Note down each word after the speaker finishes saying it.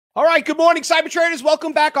All right, good morning, Cyber Traders.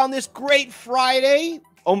 Welcome back on this great Friday.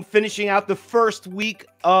 I'm finishing out the first week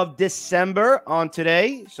of December on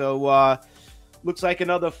today. So looks like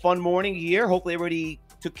another fun morning here. Hopefully everybody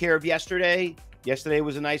took care of yesterday. Yesterday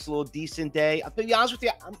was a nice little decent day. I'll be honest with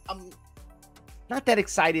you, I'm not that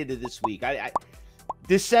excited this week.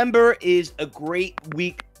 December is a great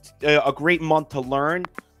week, a great month to learn.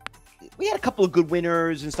 We had a couple of good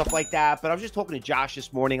winners and stuff like that, but I was just talking to Josh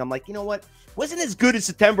this morning. I'm like, you know what? Wasn't as good as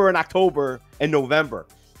September and October and November.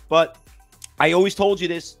 But I always told you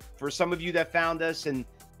this, for some of you that found us and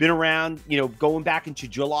been around, you know, going back into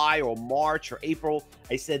July or March or April,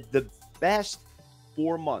 I said the best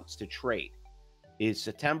 4 months to trade is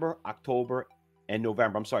September, October, and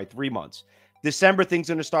November. I'm sorry, 3 months. December, things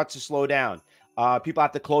are going to start to slow down. People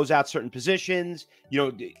have to close out certain positions, you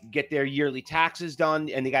know, get their yearly taxes done,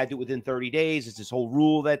 and they got to do it within 30 days. It's this whole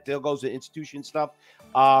rule that goes to institution stuff.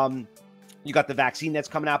 You got the vaccine that's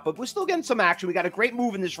coming out, but we're still getting some action. We got a great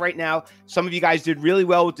move in this right now. Some of you guys did really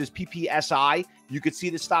well with this PPSI. You could see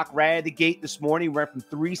the stock right at the gate this morning. Went from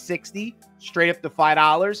 $3.60 straight up to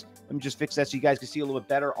 $5. Let me just fix that so you guys can see a little bit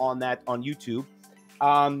better on that on YouTube.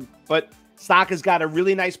 But stock has got a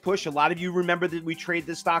really nice push. A lot of you remember that we traded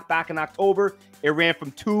this stock back in October. It ran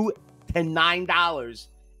from $2 to $9.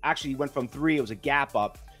 Actually, it went from $3. It was a gap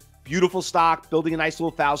up. Beautiful stock, building a nice little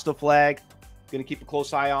Fausto flag. Going to keep a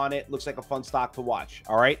close eye on it. Looks like a fun stock to watch.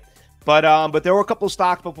 All right. But there were a couple of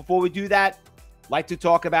stocks. But before we do that, I'd like to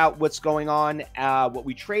talk about what's going on, what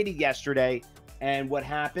we traded yesterday and what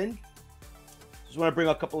happened. Just want to bring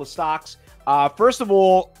a couple of stocks. First of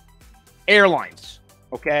all, airlines.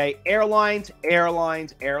 Okay. Airlines.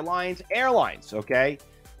 Okay.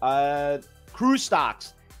 Cruise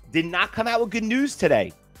stocks did not come out with good news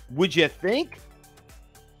today. Would you think?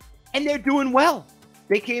 And they're doing well.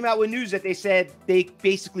 They came out with news that they said they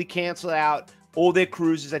basically canceled out all their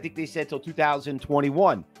cruises. I think they said till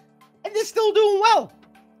 2021, and they're still doing well.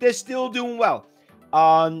 They're still doing well.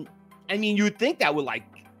 I mean, you'd think that would like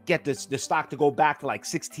get the stock to go back to like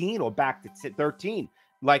 16 or back to 13,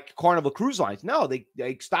 like Carnival Cruise Lines. No, they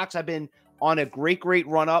stocks have been on a great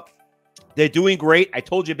run up. They're doing great. I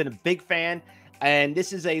told you I've been a big fan, and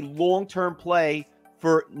this is a long-term play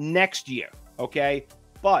for next year. Okay,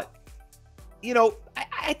 but you know,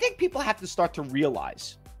 I think people have to start to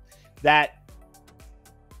realize that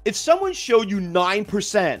if someone showed you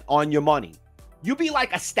 9% on your money, you'd be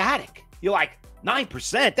like ecstatic. You're like,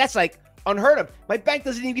 9%? That's like unheard of. My bank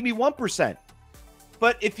doesn't even give me 1%.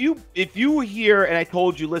 But if you hear, and I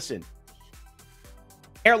told you, listen,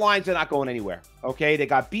 airlines are not going anywhere. Okay, they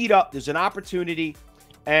got beat up. There's an opportunity,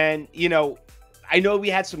 and you know, I know we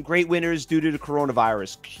had some great winners due to the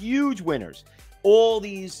coronavirus. Huge winners. All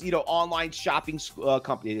these, you know, online shopping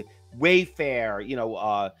companies, Wayfair, you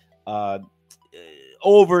know,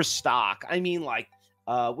 Overstock. I mean, like,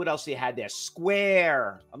 what else they had there?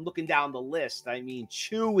 Square. I'm looking down the list. I mean,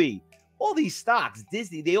 Chewy. All these stocks,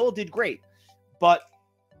 Disney, they all did great. But,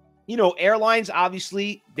 you know, airlines,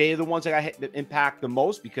 obviously, they're the ones that got hit, impact the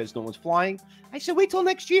most because no one's flying. I said, wait till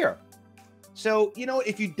next year. So, you know,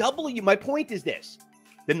 if you double, my point is this,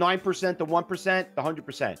 the 9%, the 1%, the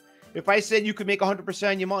 100%. If I said you could make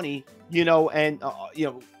 100% of your money, you know, and, you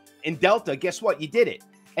know, in Delta, guess what? You did it.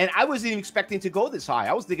 And I wasn't even expecting to go this high.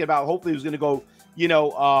 I was thinking about hopefully it was going to go, you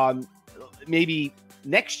know, maybe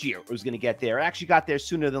next year it was going to get there. It actually got there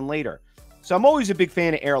sooner than later. So I'm always a big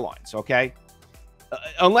fan of airlines, okay?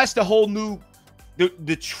 Unless the whole new,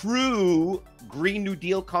 the true Green New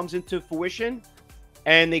Deal comes into fruition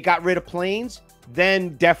and they got rid of planes,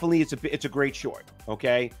 then definitely it's a great short,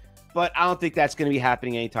 okay? But I don't think that's going to be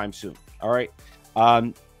happening anytime soon. All right.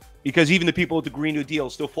 Because even the people with the Green New Deal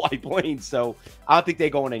still fly planes. So I don't think they're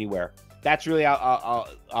going anywhere. That's really our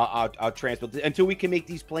transport. Until we can make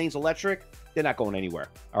these planes electric, they're not going anywhere.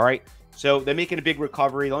 All right. So they're making a big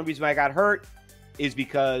recovery. The only reason I got hurt is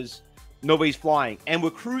because nobody's flying. And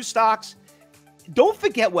with cruise stocks, don't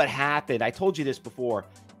forget what happened. I told you this before.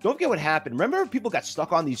 Don't forget what happened. Remember people got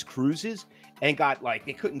stuck on these cruises and got like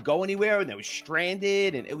they couldn't go anywhere and they were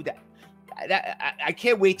stranded, and it would. I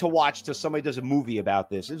can't wait to watch till somebody does a movie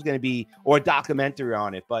about this. It's going to be or a documentary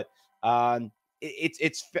on it. But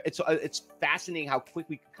it's fascinating how quick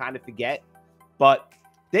we can kind of forget. But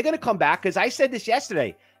they're going to come back because I said this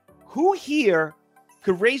yesterday. Who here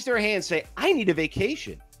could raise their hand and say I need a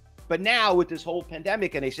vacation? But now with this whole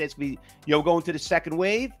pandemic, and they say it's going to be going to the second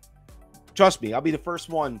wave. Trust me, I'll be the first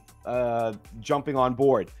one jumping on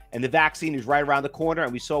board. And the vaccine is right around the corner.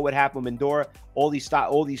 And we saw what happened with Mandora. All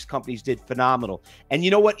these companies did phenomenal. And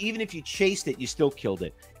you know what? Even if you chased it, you still killed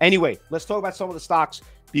it. Anyway, let's talk about some of the stocks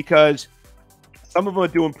because some of them are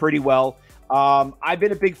doing pretty well. I've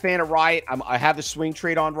been a big fan of Riot. I have a swing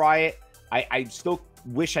trade on Riot. I still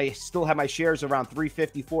wish I still have my shares around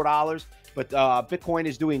 $3.50, $4, but Bitcoin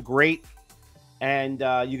is doing great. And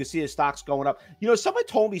you can see the stock's going up. You know, someone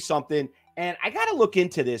told me something, and I got to look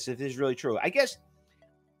into this if this is really true. I guess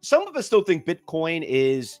some of us still think Bitcoin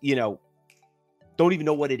is, you know, don't even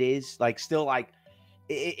know what it is. Like, still, like,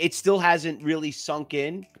 it still hasn't really sunk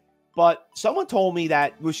in. But someone told me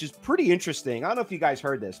that, which is pretty interesting. I don't know if you guys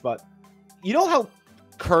heard this, but you know how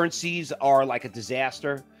currencies are like a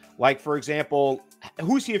disaster? Like, for example,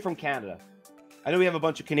 who's here from Canada? I know we have a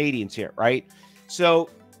bunch of Canadians here, right? So,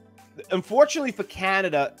 unfortunately for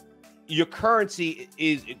Canada, your currency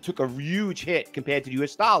it took a huge hit compared to the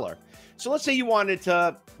US dollar. So let's say you wanted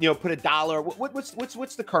to, you know, put a dollar.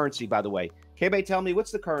 What's the currency, by the way? Can anybody tell me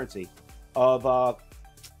what's the currency of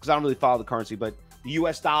because I don't really follow the currency, but the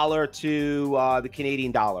US dollar to the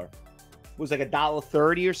Canadian dollar? It was like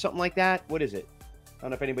 $1.30 or something like that. What is it? I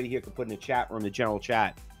don't know if anybody here could put in the chat room, the general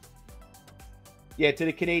chat. Yeah, to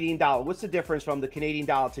the Canadian dollar. What's the difference from the Canadian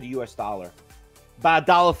dollar to the US dollar? About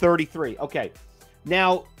 $1.33. Okay.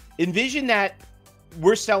 Now, envision that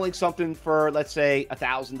we're selling something for, let's say,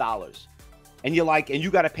 $1,000. And you're like, and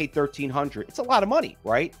you got to pay $1,300. It's a lot of money,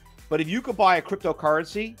 right? But if you could buy a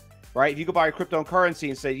cryptocurrency, right? If you could buy a cryptocurrency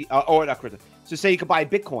and say, or not crypto, so say you could buy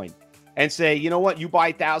Bitcoin and say, you know what, you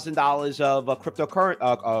buy $1,000 of a cryptocurrency,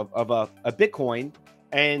 of a Bitcoin,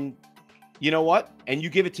 and you know what? And you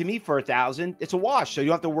give it to me for $1,000, it's a wash. So you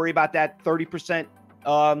don't have to worry about that 30%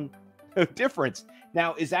 difference.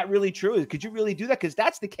 Now, is that really true? Could you really do that? Because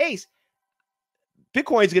that's the case.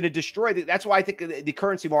 Bitcoin is going to destroy. That's why I think the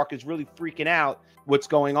currency market is really freaking out what's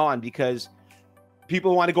going on, because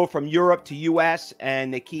people want to go from Europe to US,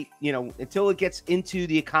 and they keep, you know, until it gets into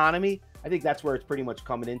the economy. I think that's where it's pretty much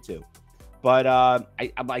coming into. But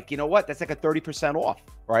I'm like, you know what? That's like a 30% off,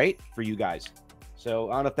 right? For you guys.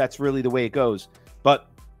 So I don't know if that's really the way it goes, but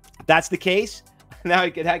if that's the case, now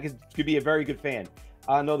it could be a very good fan.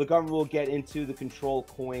 No, the government will get into the control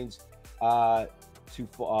coins for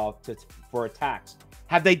attacks.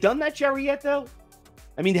 Have they done that, Jerry, yet, though?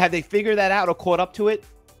 I mean, have they figured that out or caught up to it?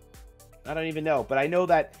 I don't even know, but I know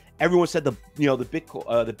that everyone said the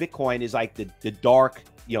Bitcoin is like the dark,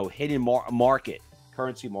 you know, hidden market,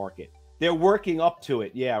 currency market. They're working up to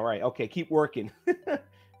it. Yeah, right. Okay, keep working.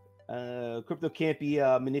 Crypto can't be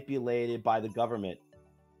manipulated by the government.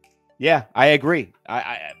 Yeah, I agree.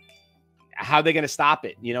 How are they going to stop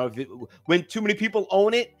it? You know, when too many people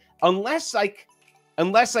own it, unless like,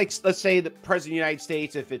 let's say the president of the United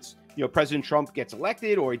States, if it's, you know, President Trump gets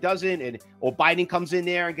elected or he doesn't, or Biden comes in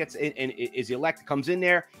there and gets and is elected, comes in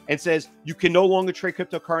there and says you can no longer trade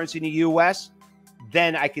cryptocurrency in the U.S.,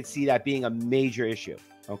 then I could see that being a major issue.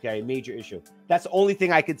 Okay, major issue. That's the only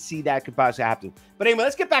thing I could see that could possibly happen. But anyway,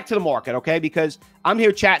 let's get back to the market, okay? Because I'm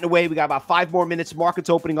here chatting away. We got about 5 more minutes. Market's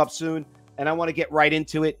opening up soon, and I want to get right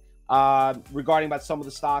into it regarding about some of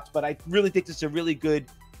the stocks. But I really think this is a really good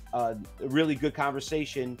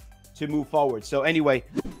conversation to move forward. So anyway.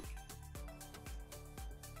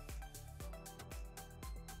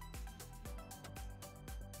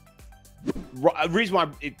 The reason why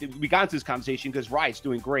we got into this conversation because Riot's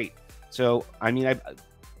doing great. So, I mean,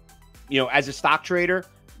 you know, as a stock trader,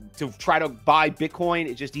 to try to buy Bitcoin,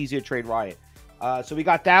 it's just easier to trade Riot. So we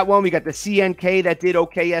got that one. We got the CNK that did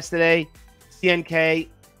okay yesterday. CNK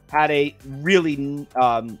had a really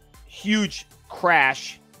huge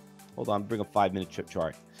crash. Hold on, bring a 5-minute chip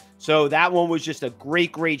chart. So that one was just a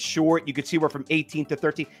great short. You could see we're from 18 to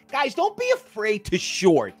 13. Guys, don't be afraid to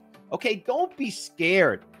short. Okay, don't be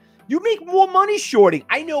scared. You make more money shorting.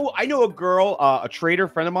 I know a girl, a trader,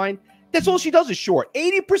 friend of mine. That's all she does is short.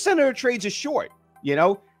 80% of her trades is short. You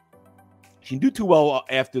know, she didn't do too well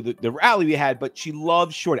after the rally we had, but she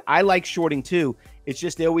loves shorting. I like shorting too. It's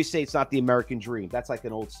just they always say it's not the American dream. That's like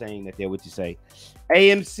an old saying that they would say.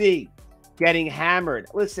 AMC getting hammered.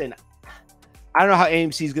 Listen, I don't know how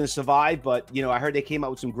AMC is going to survive, but you know, I heard they came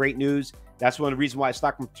out with some great news. That's one of the reasons why I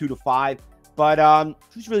stock from 2 to 5. But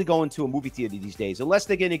who's really going to a movie theater these days? Unless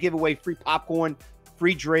they're going to give away free popcorn,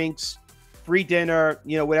 free drinks, free dinner,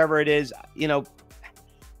 you know, whatever it is. You know,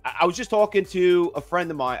 I was just talking to a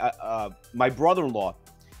friend of mine, my brother-in-law,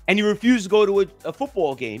 and he refused to go to a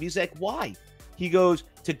football game. He's like, why? He goes,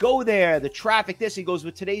 to go there, the traffic, this. He goes,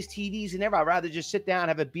 with today's TVs and everything, I'd rather just sit down,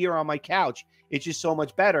 have a beer on my couch. It's just so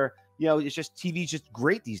much better. You know, it's just TV's just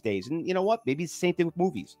great these days. And you know what? Maybe it's the same thing with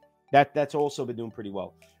movies. That's also been doing pretty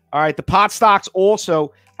well. All right, the pot stocks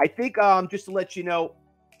also, I think, just to let you know,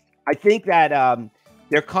 I think that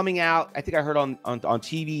they're coming out. I think I heard on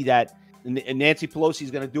TV that Nancy Pelosi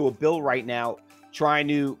is going to do a bill right now trying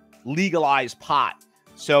to legalize pot.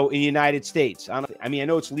 So in the United States, I mean, I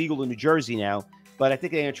know it's legal in New Jersey now, but I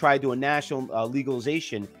think they're going to try to do a national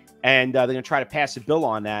legalization, and they're going to try to pass a bill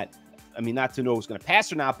on that. I mean, not to know who's going to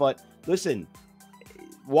pass or not, but listen,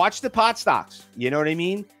 watch the pot stocks. You know what I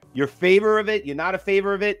mean? You're a favor of it. You're not a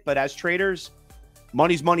favor of it. But as traders,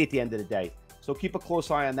 money's money at the end of the day. So keep a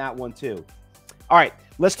close eye on that one too. All right,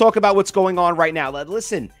 let's talk about what's going on right now.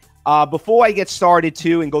 Listen, before I get started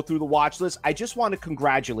too and go through the watch list, I just want to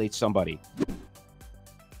congratulate somebody.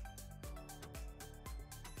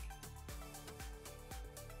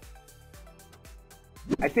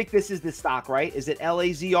 I think this is the stock, right? Is it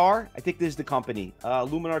LAZR? I think this is the company.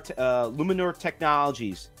 Luminar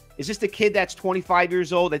Technologies. Is this the kid that's 25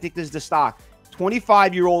 years old? I think this is the stock.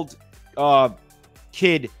 25-year-old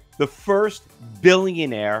kid, the first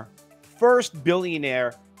billionaire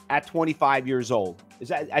at 25 years old.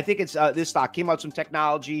 I think it's this stock came out with some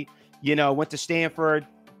technology, you know, went to Stanford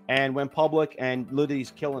and went public, and literally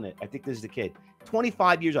he's killing it. I think this is the kid.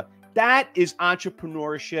 25 years old. That is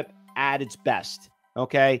entrepreneurship at its best.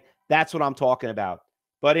 Okay, that's what I'm talking about.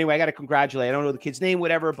 But anyway, I got to congratulate. I don't know the kid's name,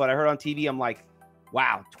 whatever, but I heard on TV, I'm like,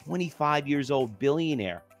 wow, 25 years old,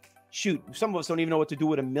 billionaire. Shoot, some of us don't even know what to do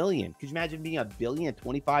with $1 million. Could you imagine being a billion at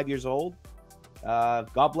 25 years old?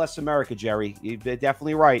 God bless America, Jerry. You're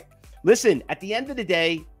definitely right. Listen, at the end of the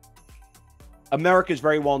day, America is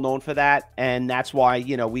very well known for that, and that's why,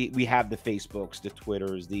 you know, we have the Facebooks, the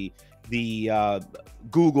Twitters, the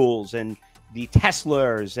Googles, and the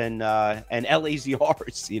Teslas and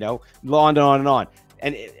LAZRs, you know, on and on and on.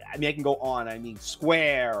 And I mean, I can go on. I mean,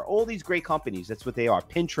 Square, all these great companies. That's what they are.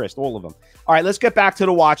 Pinterest, all of them. All right, let's get back to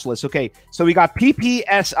the watch list. Okay, so we got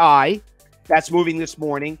PPSI. That's moving this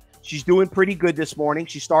morning. She's doing pretty good this morning.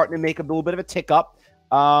 She's starting to make a little bit of a tick up.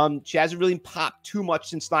 She hasn't really popped too much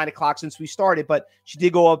since 9 o'clock since we started, but she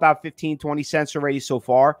did go up about 15, 20 cents already so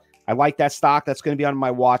far. I like that stock. That's going to be on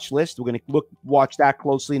my watch list. We're going to watch that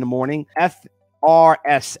closely in the morning.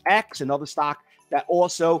 FRSX, another stock that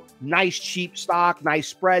also nice cheap stock, nice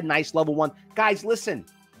spread, nice level one. Guys, listen,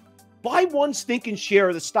 buy one stinking share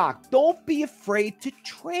of the stock. Don't be afraid to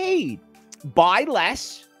trade. Buy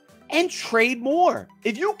less and trade more.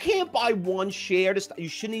 If you can't buy one share, you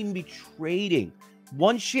shouldn't even be trading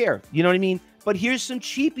one share. You know what I mean? But here's some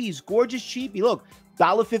cheapies, gorgeous cheapie. Look,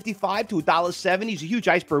 $1.55 to $1.70 is a huge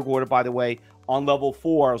iceberg order, by the way, on level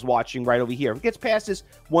 4. I was watching right over here. If it gets past this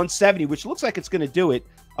 170, which looks like it's going to do it,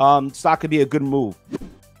 stock could be a good move.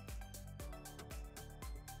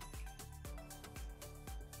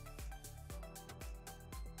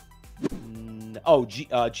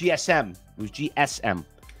 GSM. It was GSM.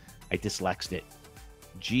 I dyslexed it.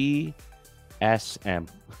 GSM.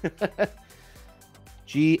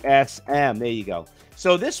 GSM. There you go.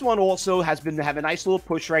 So this one also has been having a nice little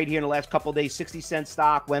push right here in the last couple of days. 60-cent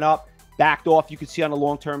stock went up, backed off. You can see on the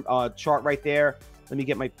long-term chart right there. Let me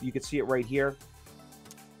get you can see it right here.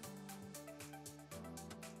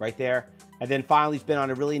 Right there. And then finally it's been on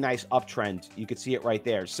a really nice uptrend. You can see it right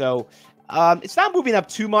there. So it's not moving up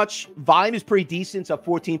too much. Volume is pretty decent. It's up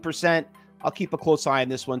 14%. I'll keep a close eye on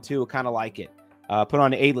this one too. I kind of like it. Put on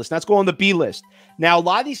the A list. Let's go on the B list. Now, a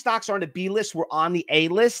lot of these stocks are on the B list. We're on the A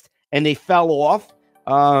list, and they fell off.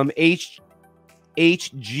 HGSH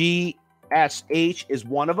is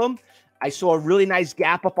one of them. I saw a really nice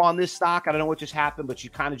gap up on this stock. I don't know what just happened, but she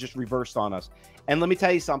kind of just reversed on us. And let me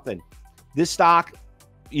tell you something. This stock,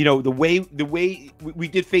 you know, the way we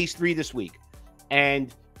did phase 3 this week,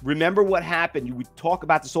 and remember what happened. You would talk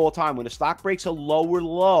about this all the time. When a stock breaks a lower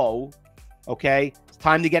low, okay, it's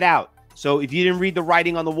time to get out. So if you didn't read the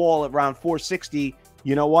writing on the wall at around 460,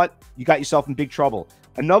 you know what? You got yourself in big trouble.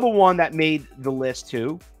 Another one that made the list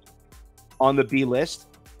too, on the B list,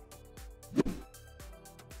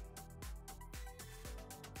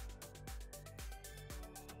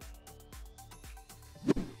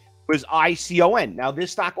 was ICON. Now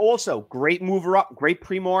this stock also, great mover up, great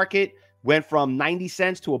pre-market, went from 90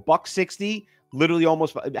 cents to $1.60, literally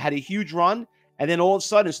almost had a huge run. And then all of a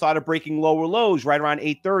sudden started breaking lower lows right around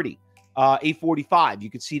 830, 845. You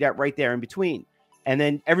could see that right there in between. And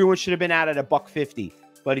then everyone should have been out at $1.50.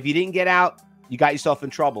 But if you didn't get out, you got yourself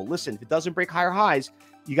in trouble. Listen, if it doesn't break higher highs,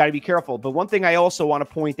 you got to be careful. But one thing I also want to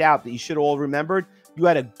point out that you should all remembered, you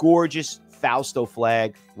had a gorgeous Fausto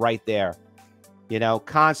flag right there. You know,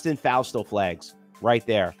 constant Fausto flags right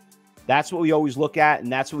there. That's what we always look at,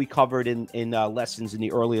 and that's what we covered in lessons in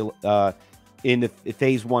the early in the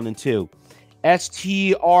phase 1 and 2.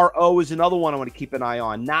 STRO is another one I want to keep an eye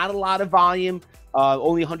on. Not a lot of volume,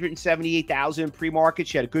 only 178,000 pre-market.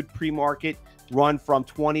 She had a good pre-market run from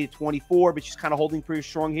 20 to 24, but she's kind of holding pretty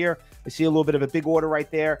strong here. I see a little bit of a big order right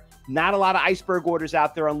there. Not a lot of iceberg orders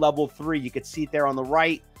out there on level 3. You could see it there on the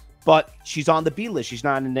right, but she's on the B list. She's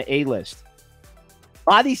not in the A list. A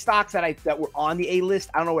lot of these stocks that were on the A list,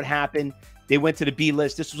 I don't know what happened. They went to the B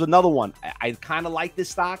list. This was another one. I kind of like this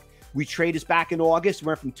stock. We traded this back in August. We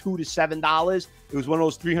went from $2 to $7. It was one of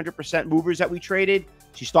those 300% movers that we traded.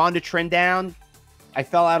 She's starting to trend down. I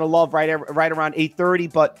fell out of love right around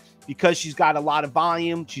 8:30, but because she's got a lot of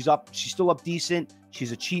volume, she's still up decent.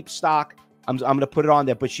 She's a cheap stock. I'm going to put it on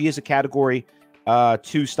there, but she is a category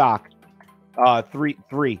 2 stock.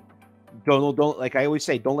 3. Don't like I always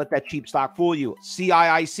say, don't let that cheap stock fool you.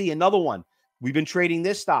 CIIC, another one. We've been trading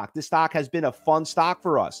this stock. This stock has been a fun stock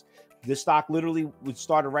for us. This stock literally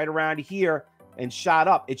started right around here and shot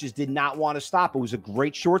up. It just did not want to stop. It was a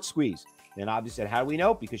great short squeeze. And obviously, how do we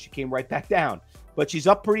know? Because she came right back down. But she's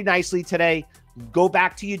up pretty nicely today. Go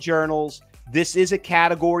back to your journals. This is a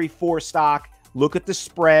category 4 stock. Look at the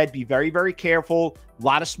spread. Be very, very careful. A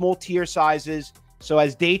lot of small tier sizes. So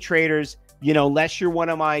as day traders, unless you're one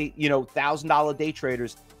of my, $1,000 day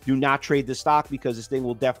traders, do not trade the stock because this thing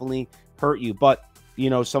will definitely hurt you. But,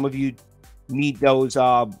 some of you need those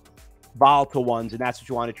volatile ones, and that's what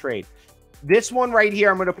you want to trade. This one right here,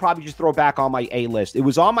 I'm going to probably just throw back on my A list. It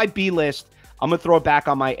was on my B list. I'm going to throw it back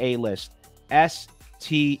on my A list.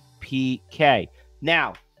 STPK.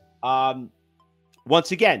 Now,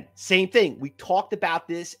 once again, same thing. We talked about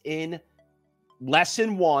this in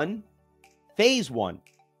lesson 1, phase 1.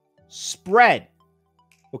 Spread.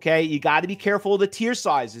 Okay, you got to be careful of the tier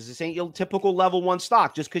sizes. This ain't your typical level 1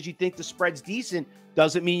 stock. Just because you think the spread's decent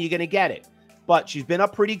doesn't mean you're going to get it. But she's been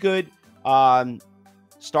up pretty good.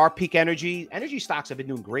 Star Peak Energy stocks have been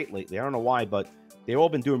doing great lately. I don't know why, but they've all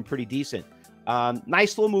been doing pretty decent.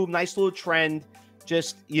 Nice little move, nice little trend.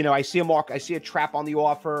 Just, I see a trap on the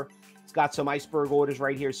offer. It's got some iceberg orders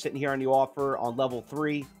right here, sitting here on the offer on level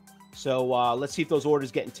 3. So let's see if those orders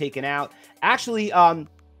getting taken out. Actually, I'm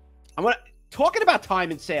talking about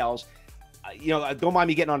time and sales. Don't mind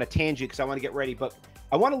me getting on a tangent because I want to get ready, but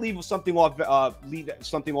I want to leave something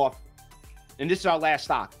off. And this is our last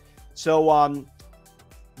stock. So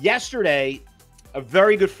yesterday, a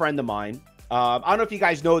very good friend of mine. I don't know if you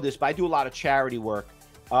guys know this, but I do a lot of charity work.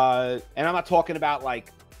 And I'm not talking about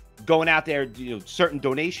like going out there, certain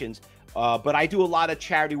donations. But I do a lot of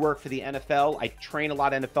charity work for the NFL. I train a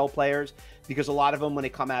lot of NFL players because a lot of them, when they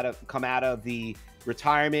come out of the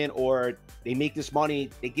retirement or they make this money,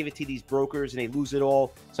 they give it to these brokers and they lose it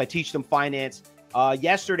all. So I teach them finance.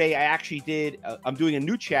 Yesterday, I actually I'm doing a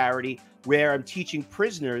new charity where I'm teaching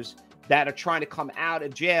prisoners that are trying to come out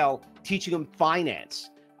of jail, teaching them finance.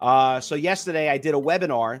 So yesterday I did a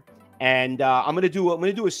webinar, and I'm gonna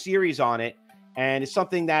do a series on it, and it's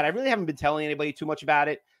something that I really haven't been telling anybody too much about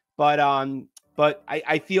it. But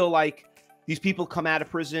I feel like these people come out of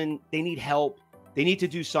prison, they need help, they need to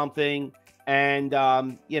do something, and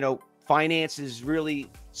finance is really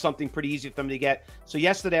something pretty easy for them to get. So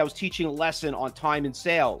yesterday I was teaching a lesson on time and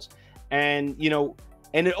sales, and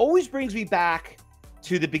and it always brings me back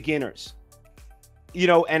to the beginners.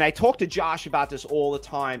 And I talk to Josh about this all the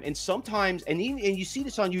time. And sometimes, and you see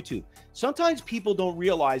this on YouTube, sometimes people don't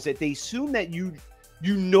realize that they assume that you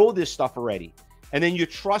know this stuff already. And then you're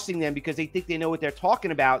trusting them because they think they know what they're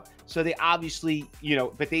talking about. So they obviously,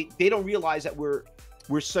 but they don't realize that we're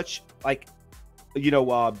such like,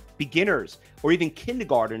 beginners or even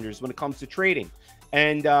kindergarteners when it comes to trading.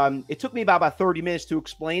 And it took me about 30 minutes to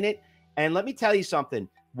explain it. And let me tell you something.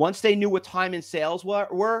 Once they knew what time and sales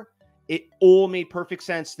were, it all made perfect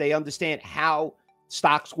sense. They understand how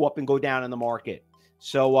stocks go up and go down in the market.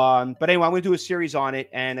 So, but anyway, I'm going to do a series on it,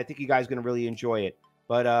 and I think you guys are going to really enjoy it.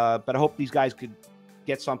 But I hope these guys could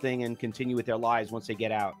get something and continue with their lives once they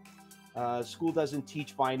get out. School doesn't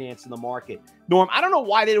teach finance in the market. Norm, I don't know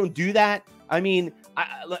why they don't do that. I mean,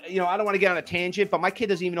 I don't want to get on a tangent, but my kid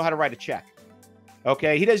doesn't even know how to write a check.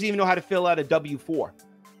 Okay, he doesn't even know how to fill out a W-4,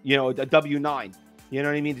 a W-9. You know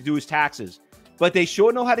what I mean? To do his taxes. But they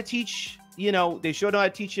sure know how to teach, they sure know how to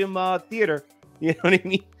teach him theater. You know what I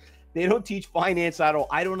mean? They don't teach finance at all.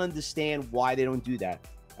 I don't understand why they don't do that.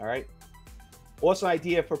 All right. Also,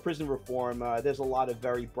 idea for prison reform. There's a lot of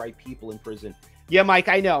very bright people in prison. Yeah, Mike,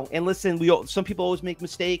 I know. And listen, some people always make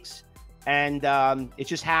mistakes, and it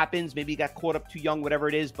just happens. Maybe you got caught up too young, whatever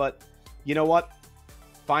it is. But you know what?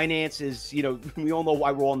 Finance is, we all know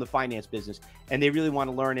why we're all in the finance business, and they really want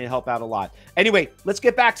to learn and help out a lot. Anyway, let's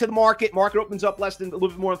get back to the market. Market opens up less than a little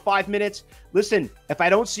bit more than 5 minutes. Listen, if I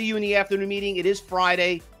don't see you in the afternoon meeting, it is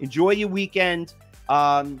Friday. Enjoy your weekend.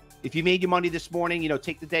 If you made your money this morning,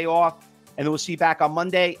 take the day off, and then we'll see you back on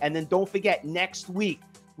Monday. And then don't forget, next week,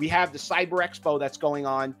 we have the Cyber Expo that's going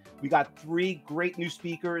on. We got 3 great new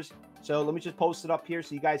speakers. So let me just post it up here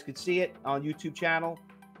so you guys could see it on YouTube channel.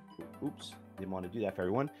 Oops, didn't want to do that for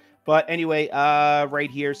everyone. But anyway, right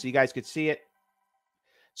here so you guys could see it.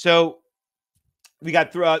 So we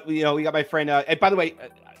got we got my friend. And by the way,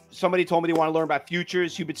 somebody told me they want to learn about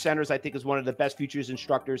futures. Hubert Centers, I think, is one of the best futures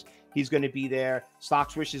instructors. He's going to be there.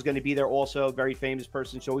 Stock Swish is going to be there also. Very famous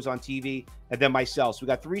person, shows on TV. And then myself. So we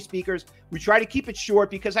got 3 speakers. We try to keep it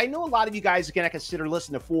short because I know a lot of you guys are going to consider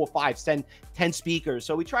listening to 4, 5, 10 speakers.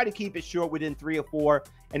 So we try to keep it short within 3 or 4.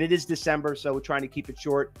 And it is December, so we're trying to keep it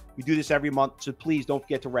short. We do this every month, so please don't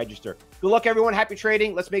forget to register. Good luck, everyone. Happy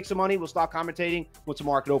trading. Let's make some money. We'll start commentating once the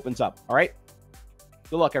market opens up. All right?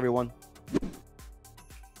 Good luck, everyone.